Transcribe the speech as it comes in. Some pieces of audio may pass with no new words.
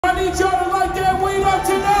need y'all to light that weed up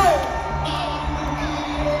tonight.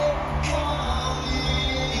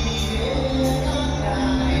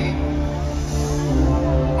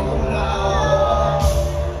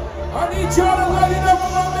 I need y'all to light it up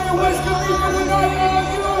with my man Wiz Khalifa tonight. Are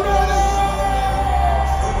you ready?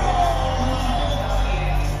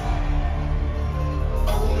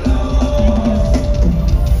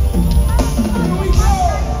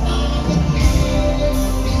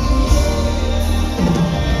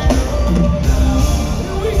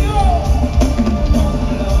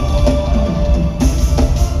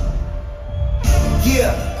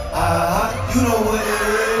 You know what it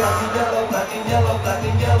is. Black and yellow, black and yellow, black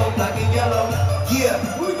and yellow, black and yellow. Yeah.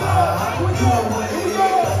 You know what it is.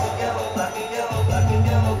 Black and yellow, black and yellow, black and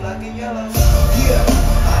yellow, black and yellow. Yeah.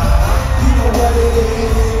 You know what it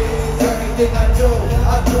is. Everything I do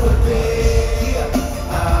it big.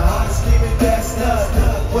 Yeah. Screaming that's done.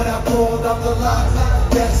 When I pulled up the lot,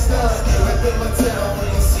 that's done. Within my town,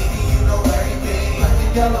 when you see me, you know everything. Black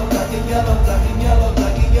and yellow, black and yellow, black and yellow,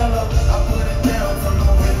 black and yellow. I put it down from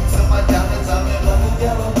the wind to my diamonds. I'm in black and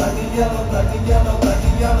yellow, black and yellow, black and yellow, black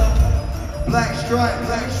and yellow. Black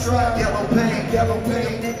stripe, yellow paint, yellow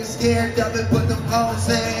paint. Niggas scared of it, but them hoes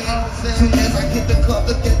ain't. Soon as I hit the club,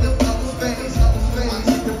 look at them hoes' face. I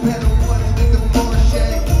hit the pedal, one with the more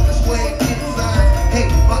shade. This way it inside.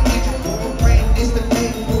 Hey, my engine for a ring is the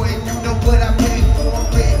main boy. You know what I paid for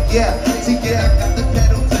it. Yeah, see, yeah, I got the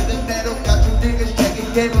pedal to the metal. Got you niggas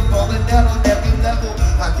checking game, I'm falling out on every level.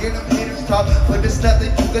 I hear them haters talk, but there's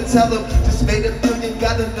nothing you can tell them. Just made $1 million,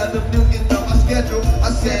 got another $1 million on my schedule.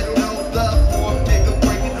 I said no love for a nigga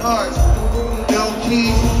breaking hearts. No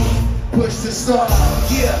keys, push the start.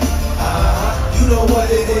 Yeah, you know what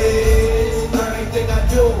it is. Everything I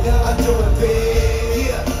do it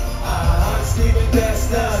big. Yeah, screaming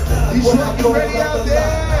that's done. These shit ready out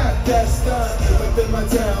there. That's done. Within my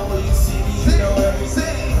town, when you see me, you know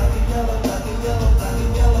everything. Black and yellow, black and yellow, black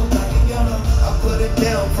and yellow, black and yellow. I put it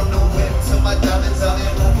down from the wind to my diamonds. I'm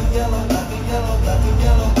in black and yellow, black and yellow, black and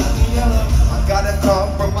yellow, black and yellow. I got a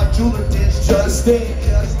call from my jeweler, bitch. Justin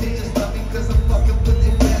just love me cause I'm fucking with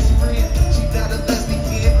their best friend. She not a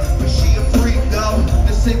lesbian, but she a freak though.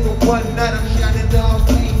 The single one night I'm shining all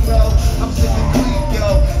clean, bro. I'm sipping clean,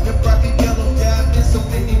 yo. The black and yellow diamonds, so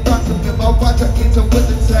many rocks up in my watch. I can't tell what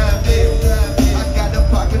the time is. I got a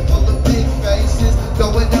pocket full of big faces,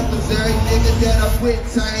 throwing up with every nigga that I'm with,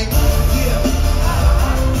 tank. Yeah,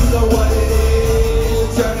 you know what it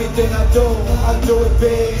is. Everything I do it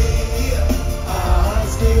big. Yeah,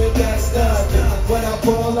 screaming that's done. When I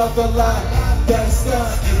pull up the lot, that's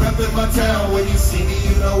done. You reppin' my town, when you see me,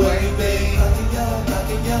 you know everything. Black and yellow, black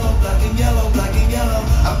and yellow, black and yellow, black and yellow.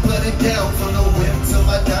 I put it down from the whip to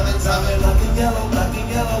my diamonds. I'm in black and yellow, black and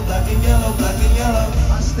yellow, black and yellow, black and yellow.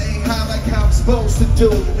 I stay high like I'm supposed to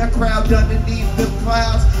do. That crowd underneath the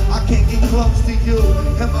clouds, I can't get close to you.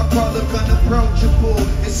 And my car look unapproachable.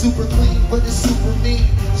 It's super clean, but it's super mean.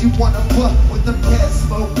 She wanna fuck with them cats,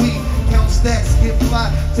 smoke weed, count stacks, get fly,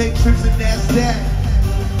 take trips and that's that.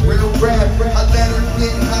 Real rap, I let her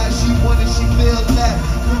get high, she wanted, she feel that.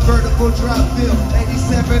 Convertible drop bill,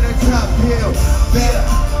 87 her top hill. Yeah,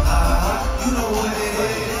 you know what it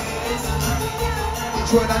is.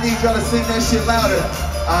 Detroit, I need y'all to sing that shit louder.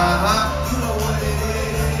 You know what it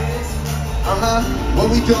is. What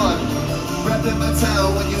we doing? Reppin' my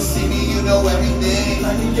town, when you see me, you know everything.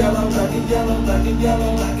 Black and yellow, black and yellow, black and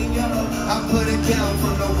yellow, black and yellow. I put it down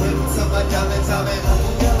from the whip to my diamonds. I'm in black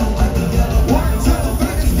and yellow, black and yellow. 1, 2,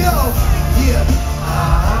 3, let's go. Yeah,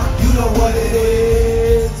 you know what it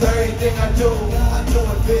is. Everything I do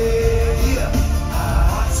it big. Yeah,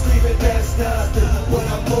 screaming that's done. When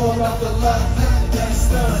I pull off the lot, that's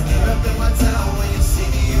done. Reppin' my town, when you see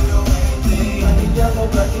me, you know everything. Black and yellow,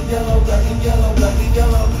 black and yellow, black and yellow, black and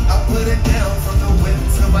yellow. I put it down from the wind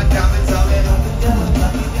to my diamonds. I'm in black and yellow,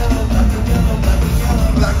 black and yellow, black and yellow, black and yellow.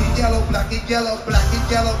 Black and yellow, black and yellow, black and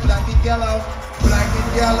yellow, black and yellow, black and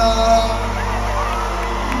yellow.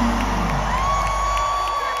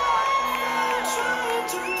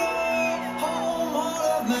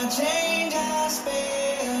 Change I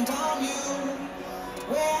spent on you.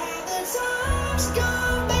 Where have the times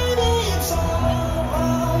gone, baby? It's all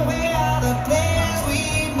wrong. Where are the plans we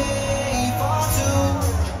made for two?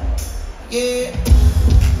 Yeah.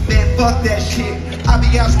 Man, fuck that shit. I be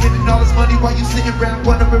out spending all this money while you sitting around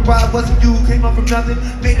wondering why it wasn't you who came up from nothing.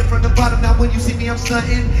 Made it from the bottom, now when you see me I'm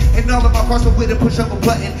stunting. And all of my cars are with a push up a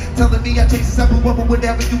button, telling me I chase this apple up or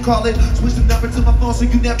whatever you call it. Switch the number to my phone so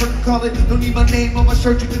you never can call it. Don't need my name on my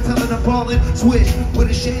shirt, you can tell it I'm ballin'. Switch, with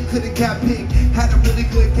a shame could've got picked. Had a really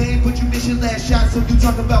good game, but you missed your last shot. So you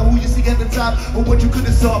talk about who you see at the top or what you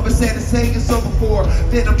could've saw, but sad to say it's over for.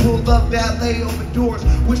 Then I pulled up, valet, open doors.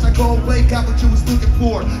 Wish I go away, got what you was looking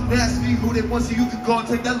for. Now ask me who they want so you can go and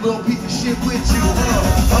take that little piece of shit with you.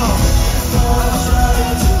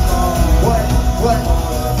 What?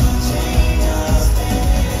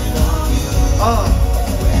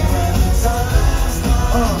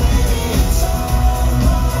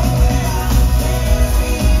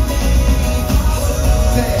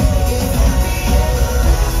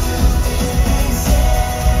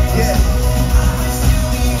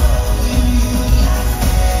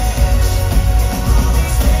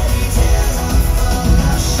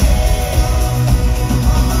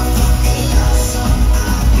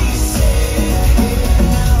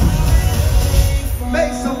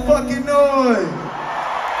 Make some fucking noise!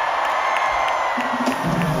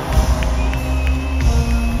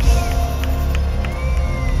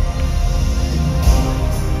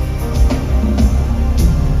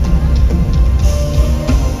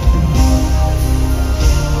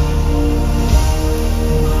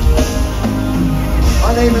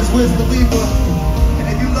 My name is Wiz Khalifa, and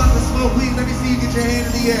if you love to smoke weed, let me see you get your hand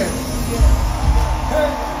in the air.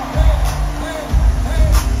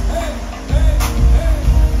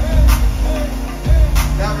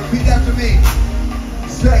 Now repeat after me.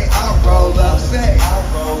 Say, I'll roll up. Say, I'll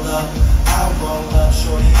roll up, I'll roll up,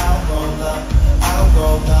 shorty, I'll roll up, I'll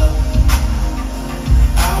roll up,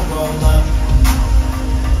 I'll roll up.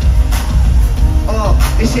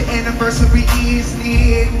 It's your anniversary, isn't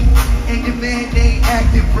it? And your man ain't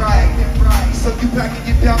acting right. So you packing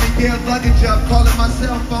your dummy gear luggage up, calling my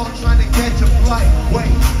cell phone, trying to catch a flight.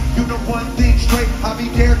 Wait, you know one thing straight, I'll be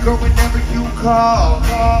there, girl, whenever you call.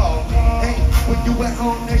 Hey, when you at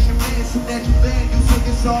home, that's your man. Soon as you land, you think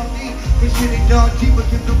it's all me. This shit ain't dog G, but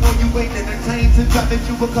give the more you ain't entertained. Since I met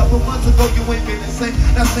you a couple months ago, you ain't been the same.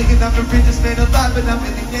 Not saying I'm the richest man alive, but I'm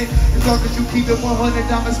in the game. As long as you keep it 100,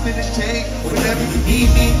 I'ma spin this chain. Whenever you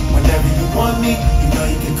need me, whenever you want me, you know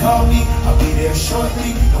you can call me. I'll be there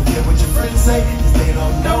shortly. Don't care what your friends say, cause they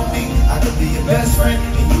don't know me. I could be your best friend,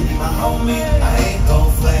 and you be my homie. I ain't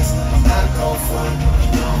gon' flex, I'm not gon' front.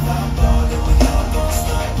 You know I'm ballin', we all gon'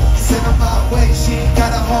 stunt. Send her my way, she ain't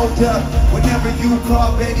gotta hold up. Whenever you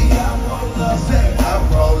call, baby, I'll roll up. Say, I'll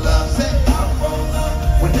roll up. Say, I'll roll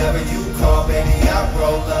up. Whenever you call, baby, I'll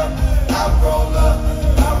roll up. I'll roll up.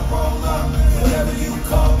 I'll roll up. Whenever you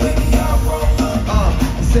call, baby, I'll roll up.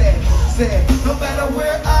 Say, no matter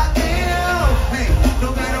where I am, hey,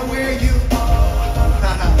 no matter where you are,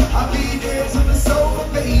 I'll be there till it's over,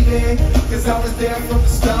 baby, cause I was there from the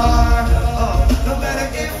start. No matter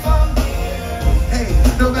if I'm here, hey,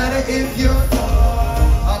 no matter if you're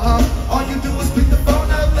all you do is pick the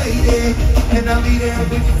phone up, lady, and I'll be there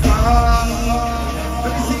when you call.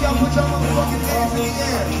 Let me see y'all put y'all motherfucking hands in the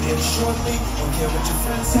air. I'll be there shortly. Don't care what your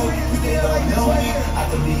friends say, cause they don't know me. I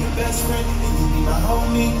could be your best friend, and you be my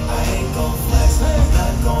homie. I ain't gon' flex, I'm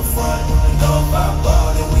not gon' front. You know if I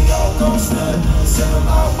ball, then we all gon' stunt. Send her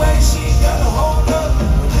my way, she ain't gotta hold up.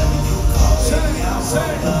 Whenever you call, baby, I'll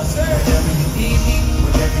roll up. Whenever you need me,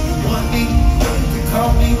 whenever you want me, you know you can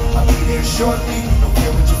call me. I'll be there shortly. Don't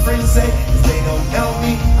care what your friends say, cause they don't know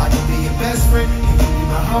me. I could be your best friend, and you be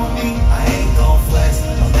my homie. I ain't gon' flex,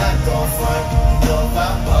 I'm not gon' front. You know if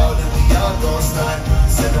I ball, then we all gon' stunt.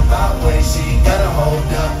 Send her my way, she ain't gotta hold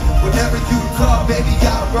up. Whenever you call, baby,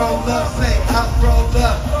 I'll roll up. Say, I'll roll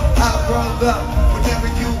up. I'll roll up. Whenever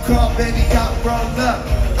you call, baby, I'll roll up.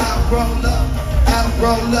 I'll roll up. I'll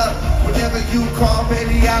roll up. Whenever you call,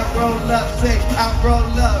 baby, I'll roll up. Say, I'll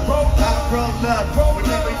roll up. I'll roll up.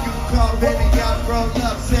 Whenever you call, baby, I'll roll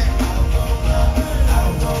up. Say, I'll roll up.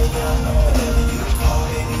 I'll roll up. Whenever you call,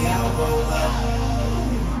 baby, I'll roll up.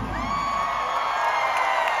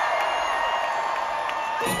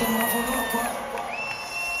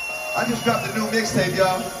 I just dropped a new mixtape,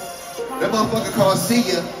 y'all. That motherfucker called See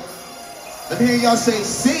Ya. Let me hear y'all say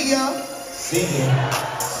See Ya. See ya.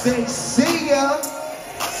 Say See Ya.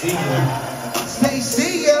 See ya. Say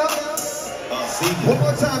See Ya. See ya. One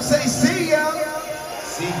more time, say See Ya.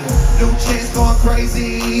 See ya. New chains going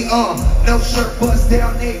crazy, no shirt bust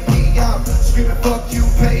down AP, I'm screaming fuck you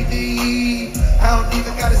baby. I don't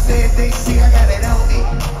even gotta say it, they see I got it on me.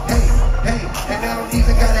 Hey, and I don't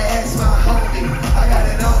even gotta ask my homie, I got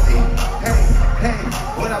it on me. Hey,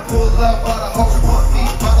 when I pull up, all the hoes want me.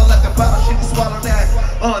 Bottle after bottle, shit to swallow that.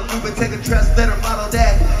 Louis would take a dress, let her model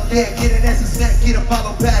that. Yeah, get an ass and snack, get a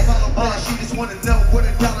follow back. She just wanna know where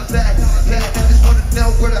the dollar's at. Yeah, I just wanna know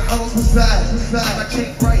where the hoes reside. My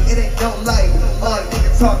chain bright, it ain't no light.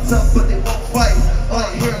 Niggas talk tough, but they won't fight.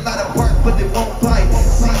 Hear a lot of work, but they won't bite.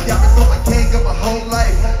 See, diamonds on my gang of my whole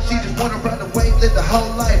life. She just wanna run away, live the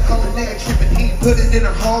whole life. The nigga trippin', he put it in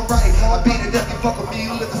her whole right. I beat it up, you fuck with me,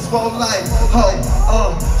 you live a swole life.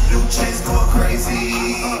 New chains going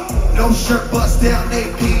crazy. No shirt, bust down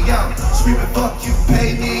AP. I'm screaming, fuck you,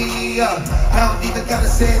 pay me. I don't even gotta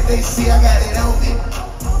say it, they see I got it on me.